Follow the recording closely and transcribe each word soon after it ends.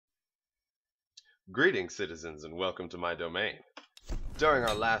Greetings, citizens, and welcome to my domain. During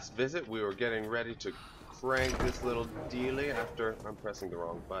our last visit, we were getting ready to crank this little dealie after... I'm pressing the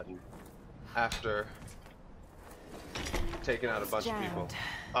wrong button. After taking out a bunch of people.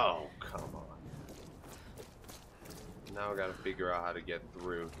 Oh, come on. Now I gotta figure out how to get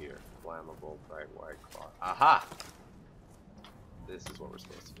through here. Flammable, bright white cloth. Aha! This is what we're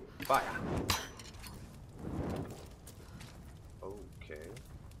supposed to do. Fire! Okay.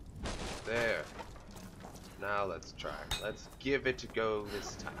 There. Now let's try. Let's give it a go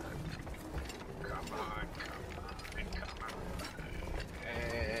this time. Come on, come on.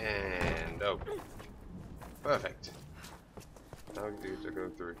 And okay. Perfect. Now we need to go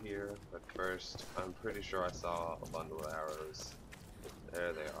through here, but first, I'm pretty sure I saw a bundle of arrows.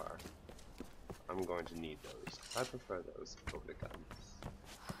 There they are. I'm going to need those. I prefer those over the guns.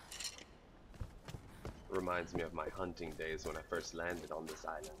 Reminds me of my hunting days when I first landed on this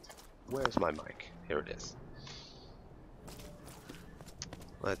island. Where's my mic? Here it is.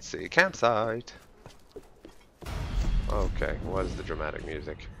 Let's see. Campsite! Okay, what is the dramatic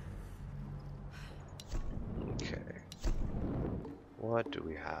music? Okay. What do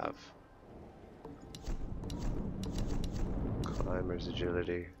we have? Climber's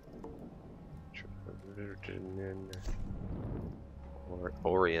agility. Or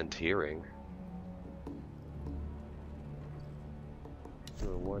orienteering.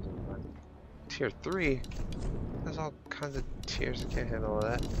 Tier 3? There's all kinds of tiers. I can't handle all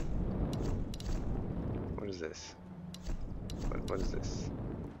that. What is this? What is this?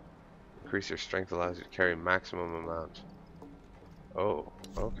 Increase your strength allows you to carry maximum amount. Oh,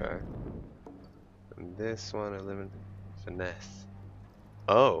 okay. And this one, eliminate finesse.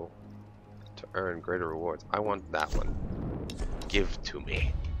 Oh, to earn greater rewards. I want that one. Give to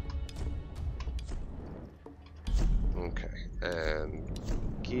me. Okay, and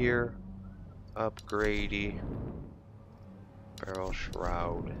gear, upgradey, barrel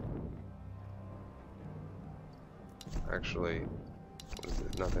shroud. Actually, what is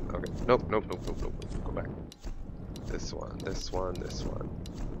it? Nothing. Okay. Nope. Go back. This one.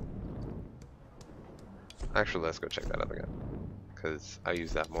 Actually, let's go check that other gun, because I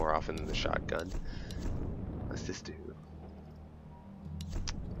use that more often than the shotgun. Let's just do.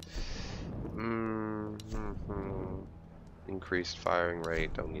 Increased firing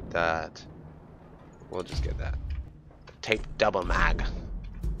rate. Don't need that. We'll just get that. Tape double mag.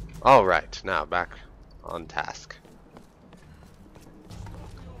 All right. Now back on task.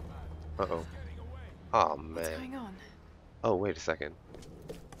 Uh-oh. Oh, man. What's going on? Oh, wait a second.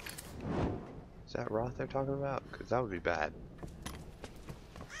 Is that Roth they're talking about? Because that would be bad.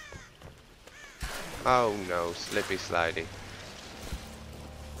 Oh, no. Slippy slidey.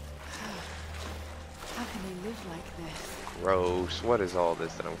 How can they live like this? Gross. What is all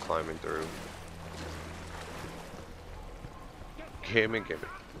this that I'm climbing through? Gimme.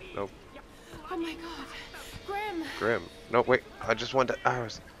 Nope. Oh my god. Grim. No, wait. I just want to...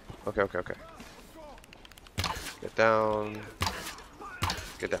 Okay. Get down.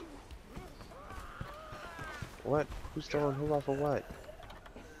 Get down. What? Who's throwing who off of what?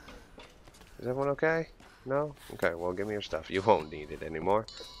 Is everyone okay? No? Okay, well, give me your stuff. You won't need it anymore.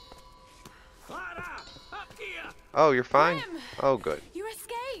 Oh, you're fine? Grim! Oh, good. You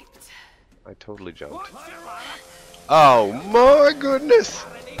escaped! I totally jumped. Oh, my goodness!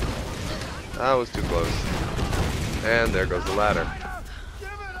 That was too close. And there goes the ladder.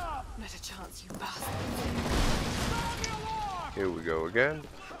 Not a chance, you bastard. Here we go again.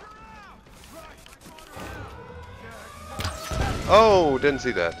 Oh, didn't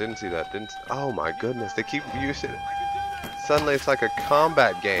see that. Oh my goodness, they keep using it. Suddenly it's like a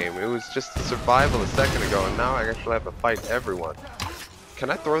combat game. It was just survival a second ago, and now I actually have to fight everyone. Can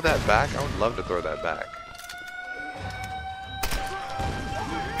I throw that back? I would love to throw that back.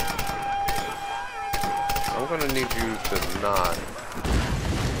 I'm gonna need you to not.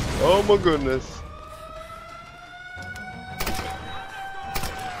 Oh my goodness.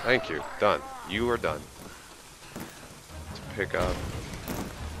 Thank you. Done. You are done. Let's pick up.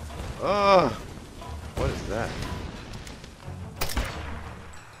 What is that?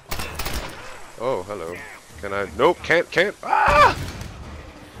 Oh, hello. Can I? Nope, can't. Ah!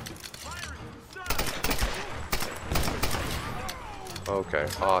 Okay,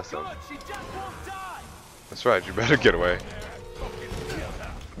 awesome. That's right, you better get away.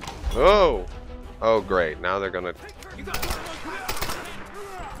 Oh! Oh, great. Now they're gonna...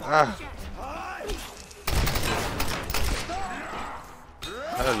 Ah!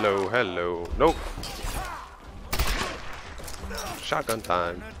 Hello. Nope. Shotgun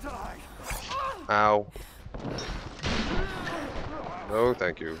time. Ow. No,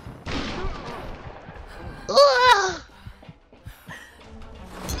 thank you. Ah!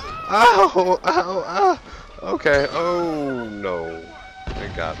 Ow! Ow! Ow! Okay. Oh no!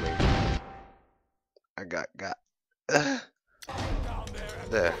 It got me. I got.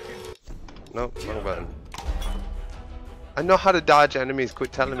 There. Nope. Wrong button. I know how to dodge enemies.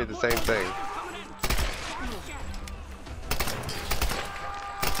 Quit telling me the same thing.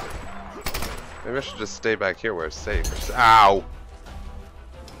 Maybe I should just stay back here where it's safe. Ow!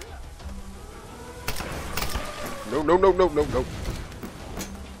 No, no, no, no, no, no.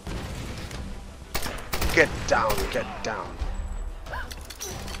 Get down, get down.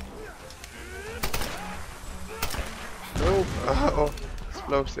 No, oh,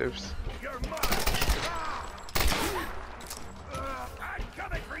 explosives.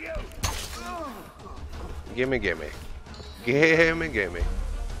 Gimme, gimme. Gimme, gimme.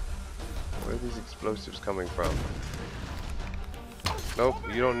 Where are these explosives coming from? Nope,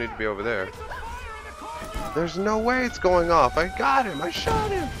 you don't need to be over there. There's no way it's going off. I got him. I shot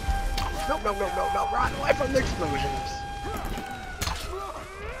him. No, no, no, no, no. Run away from the explosions.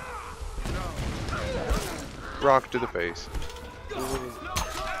 Rock to the face.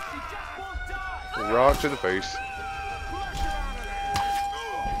 Rock to the face.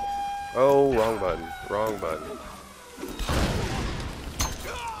 Oh, wrong button. Wrong button.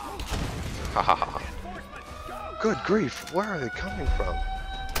 Ha ha ha. Good grief. Where are they coming from?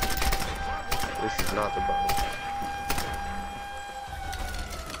 This is not the button.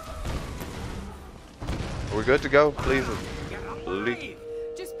 Are we good to go? Please. Please.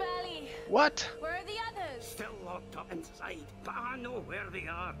 Just barely. What? Where are the others? Still locked up inside, but I know where they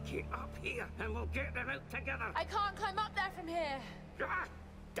are. Get up here and we'll get them out together. I can't climb up there from here. Ah,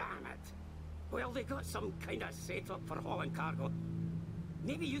 damn it. Well, they got some kind of setup for hauling cargo.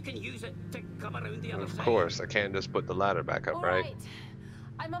 Maybe you can use it to come around the other side. Of course, I can't just put the ladder back up, All right?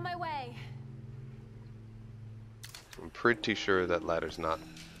 I'm on my way. I'm pretty sure that ladder's not...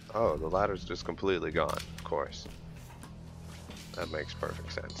 Oh, the ladder's just completely gone, of course. That makes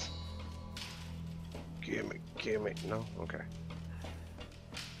perfect sense. Gimme, gimme. No? Okay.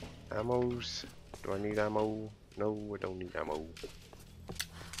 Ammos. Do I need ammo? No, I don't need ammo.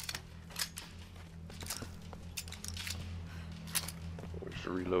 Just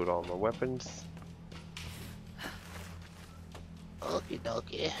reload all my weapons. Okie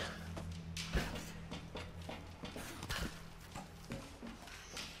dokie.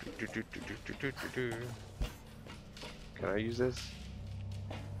 Can I use this?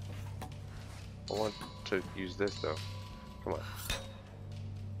 I want to use this though. Come on.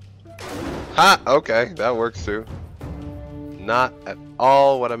 Ha! Okay, that works too. Not at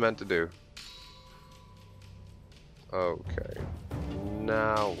all what I meant to do. Okay.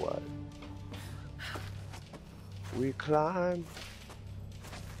 Now what? We climb.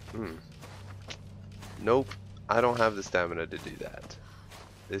 Nope. I don't have the stamina to do that.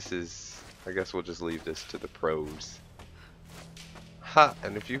 This is... I guess we'll just leave this to the pros. Ha!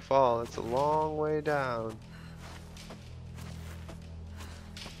 And if you fall, it's a long way down.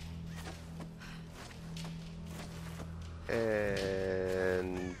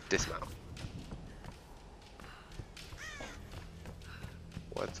 And dismount.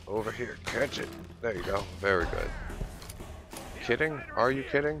 What's over here? Catch it. There you go. Very good. Kidding? Are you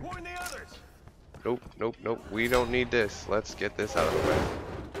kidding? Nope, nope, nope. We don't need this. Let's get this out of the way.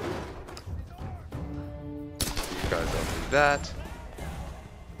 You guys don't do that.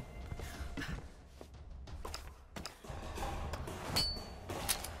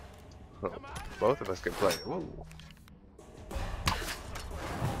 Oh, both of us can play. Ooh.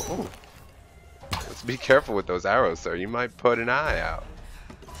 Ooh. Let's be careful with those arrows, sir. You might put an eye out.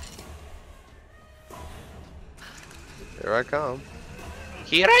 Here I come.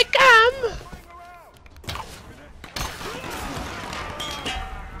 Here I come!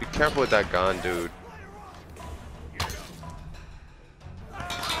 Be careful with that gun, dude.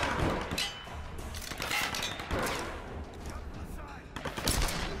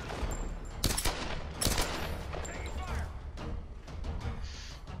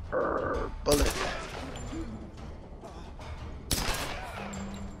 Bullet.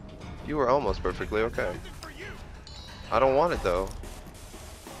 You were almost perfectly okay. I don't want it though.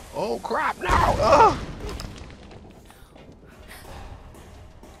 Oh crap, no! Ugh!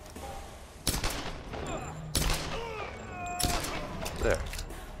 There.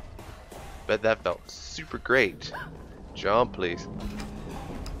 Bet that felt super great. Jump, please.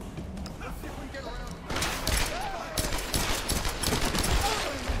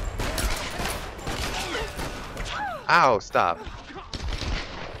 Ow, stop.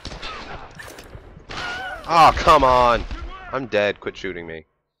 Oh, come on. I'm dead. Quit shooting me.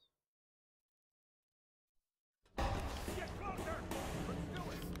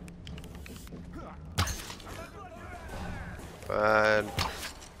 And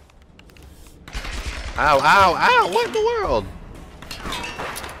ow, ow, ow! What in the world?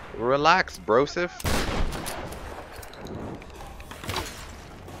 Relax, brosif.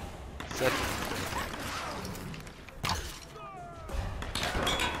 Set.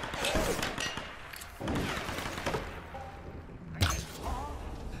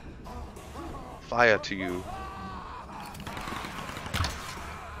 Fire to you.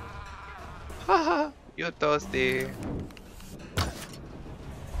 Haha, you're thirsty.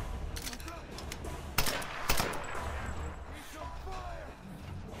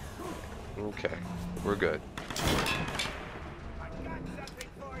 Okay, we're good.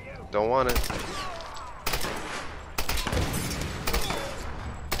 Don't want it.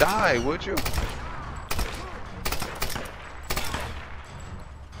 Die, would you?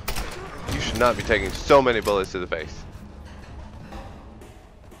 You should not be taking so many bullets to the face.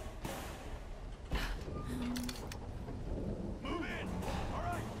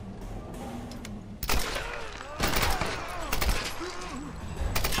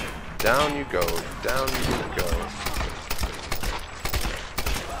 Down you go, down you go.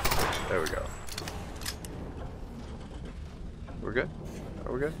 There we go. We're good?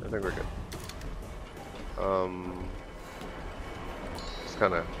 Are we good? I think we're good. Just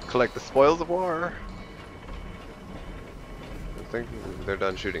kind of collect the spoils of war. I think they're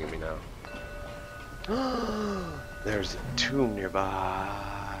done shooting at me now. There's a tomb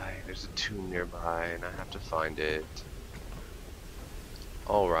nearby. There's a tomb nearby, and I have to find it.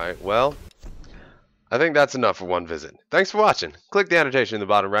 Alright, well, I think that's enough for one visit. Thanks for watching. Click the annotation in the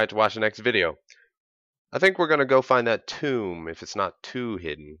bottom right to watch the next video. I think we're going to go find that tomb if it's not too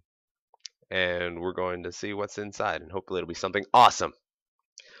hidden. And we're going to see what's inside, and hopefully it'll be something awesome.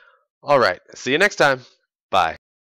 Alright, see you next time. Bye.